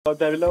The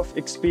level of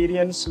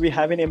experience we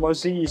have in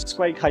Emertxe is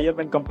quite higher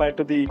when compared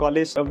to the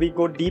college. We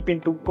go deep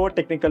into core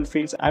technical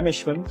fields. I'm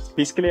Yeshwanth.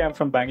 Basically, I'm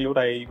from Bangalore.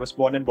 I was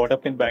born and brought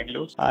up in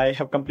Bangalore. I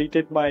have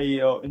completed my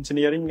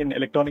engineering in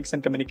electronics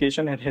and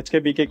communication at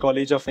HKBK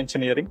College of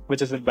Engineering,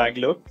 which is in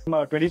Bangalore. I'm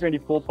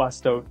 2024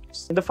 passed out.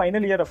 In the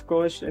final year, of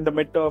course, in the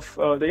mid of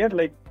the year,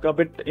 like a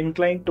bit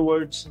inclined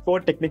towards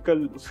core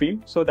technical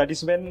field. So that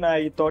is when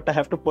I thought I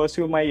have to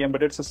pursue my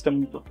embedded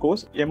system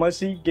course.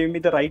 Emertxe gave me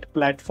the right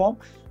platform,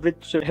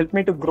 which helped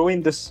me to grow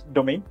in this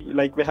domain.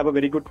 Like, we have a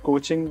very good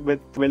coaching with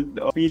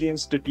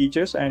well-experienced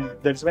teachers, and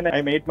that's when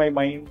I made my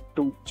mind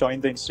to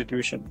join the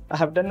institution. I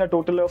have done a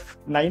total of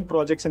 9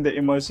 projects in the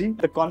Emertxe.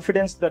 The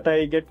confidence that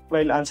I get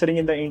while answering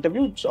in the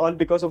interview, it's all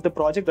because of the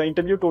project. The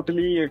interview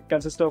totally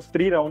consists of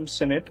 3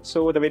 rounds in it.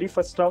 So the very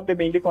first round, they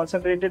mainly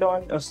concentrated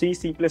on C,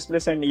 C++, and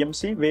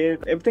EMC, where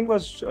everything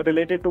was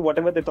related to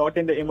whatever they taught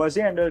in the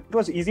Emertxe, and it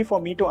was easy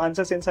for me to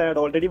answer since I had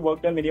already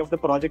worked on many of the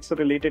projects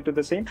related to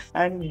the same.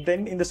 And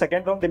then in the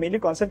second round, they mainly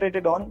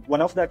concentrated on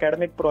one of the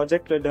academic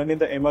projects done in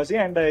the Emertxe,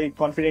 and I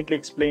confidently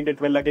explained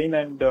it well again.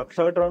 And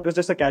third round was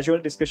just a casual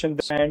discussion.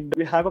 And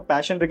we have a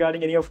passion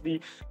regarding any of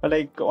the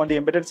on the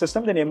embedded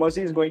system, then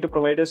Emertxe is going to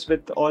provide us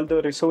with all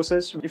the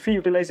resources. If we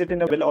utilize it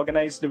in a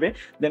well-organized way,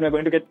 then we're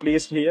going to get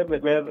placed here,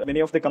 where many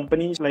of the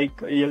companies like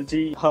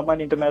LG,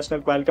 Herman International,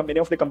 Qualcomm, many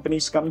of the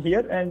companies come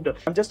here. And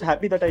I'm just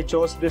happy that I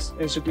chose this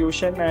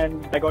institution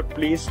and I got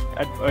placed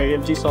at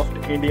LG Soft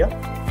India.